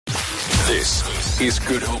This is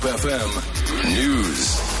Good Hope FM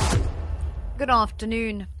News. Good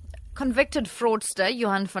afternoon. Convicted fraudster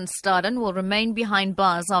Johan van Staden will remain behind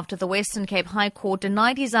bars after the Western Cape High Court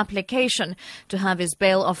denied his application to have his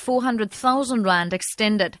bail of 400,000 rand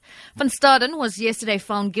extended. Van Staden was yesterday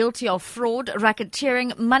found guilty of fraud,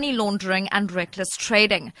 racketeering, money laundering and reckless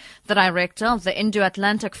trading. The director of the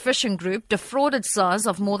Indo-Atlantic Fishing Group defrauded SARS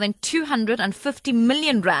of more than 250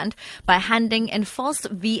 million rand by handing in false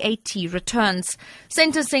VAT returns.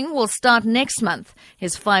 Sentencing will start next month.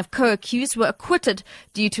 His 5 co-accused were acquitted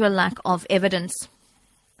due to a lack of evidence.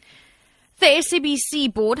 The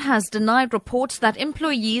SABC board has denied reports that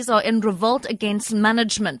employees are in revolt against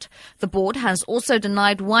management. The board has also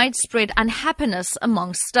denied widespread unhappiness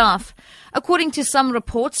among staff. According to some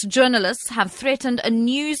reports, journalists have threatened a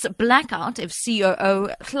news blackout if COO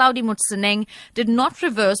Hlaudi Motseneng did not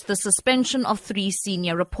reverse the suspension of 3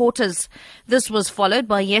 senior reporters. This was followed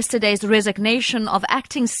by yesterday's resignation of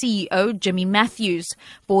acting CEO Jimmy Matthews.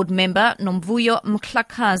 Board member Nomvuyo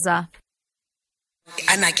Mklakaza.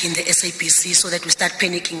 Anarchy in the SAPC so that we start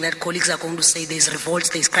panicking that colleagues are going to say there's revolt,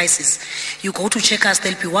 there's crisis. You go to check us,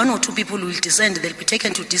 there'll be 1 or 2 people who will descend, they'll be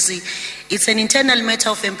taken to DC. It's an internal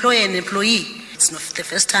matter of employer and employee. It's not the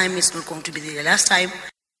first time, it's not going to be the last time.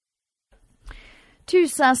 2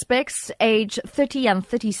 suspects, aged 30 and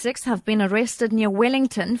 36, have been arrested near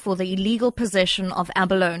Wellington for the illegal possession of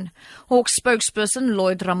abalone. Hawks spokesperson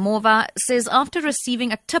Lloyd Ramova says after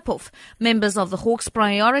receiving a tip-off, members of the Hawks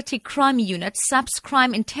Priority Crime Unit, SAPS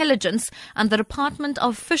Crime Intelligence and the Department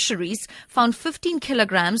of Fisheries found 15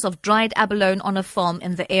 kilograms of dried abalone on a farm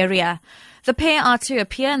in the area. The pair are to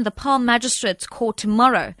appear in the Paarl Magistrates Court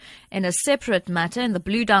tomorrow. In a separate matter, in the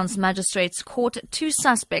Blue Downs Magistrates Court, 2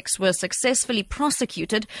 suspects were successfully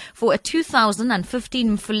prosecuted for a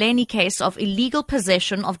 2015 Mfuleni case of illegal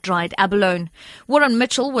possession of dried abalone. Warren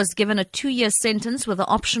Mitchell was given a 2-year sentence with the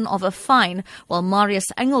option of a fine, while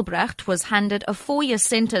Marius Engelbrecht was handed a 4-year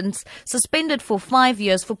sentence, suspended for 5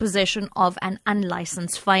 years for possession of an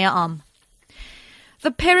unlicensed firearm. The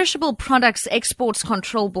Perishable Products Exports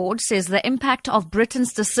Control Board says the impact of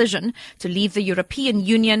Britain's decision to leave the European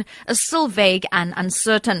Union is still vague and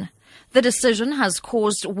uncertain. The decision has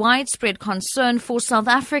caused widespread concern for South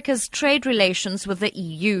Africa's trade relations with the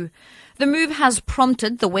EU. The move has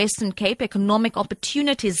prompted the Western Cape Economic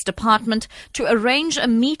Opportunities Department to arrange a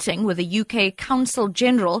meeting with the UK Council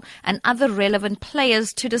General and other relevant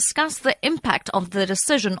players to discuss the impact of the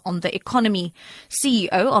decision on the economy.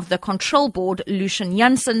 CEO of the Control Board, Lucian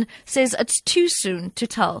Janssen, says it's too soon to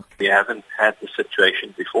tell. We haven't had the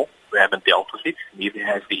situation before. We haven't dealt with it. Neither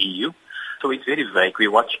has the EU. So it's very vague. We're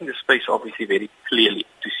watching the space obviously very clearly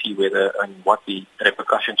to see whether and what the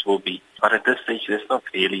repercussions will be. But at this stage, there's not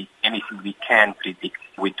really anything we can predict.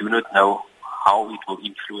 We do not know how it will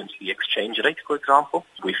influence the exchange rate, for example.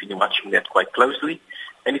 We've been watching that quite closely,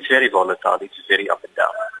 and it's very volatile. It's very up and down.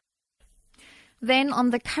 Then on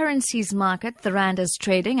the currencies market, the rand is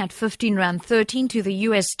trading at 15 rand 13 to the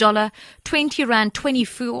US dollar, 20 rand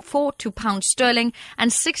 24 to pound sterling,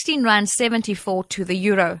 and 16 rand 74 to the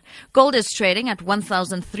euro. Gold is trading at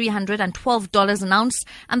 $1,312 an ounce,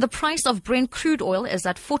 and the price of Brent crude oil is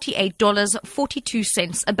at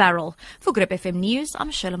 $48.42 a barrel. For Grip FM News, I'm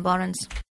Shellen Barnes.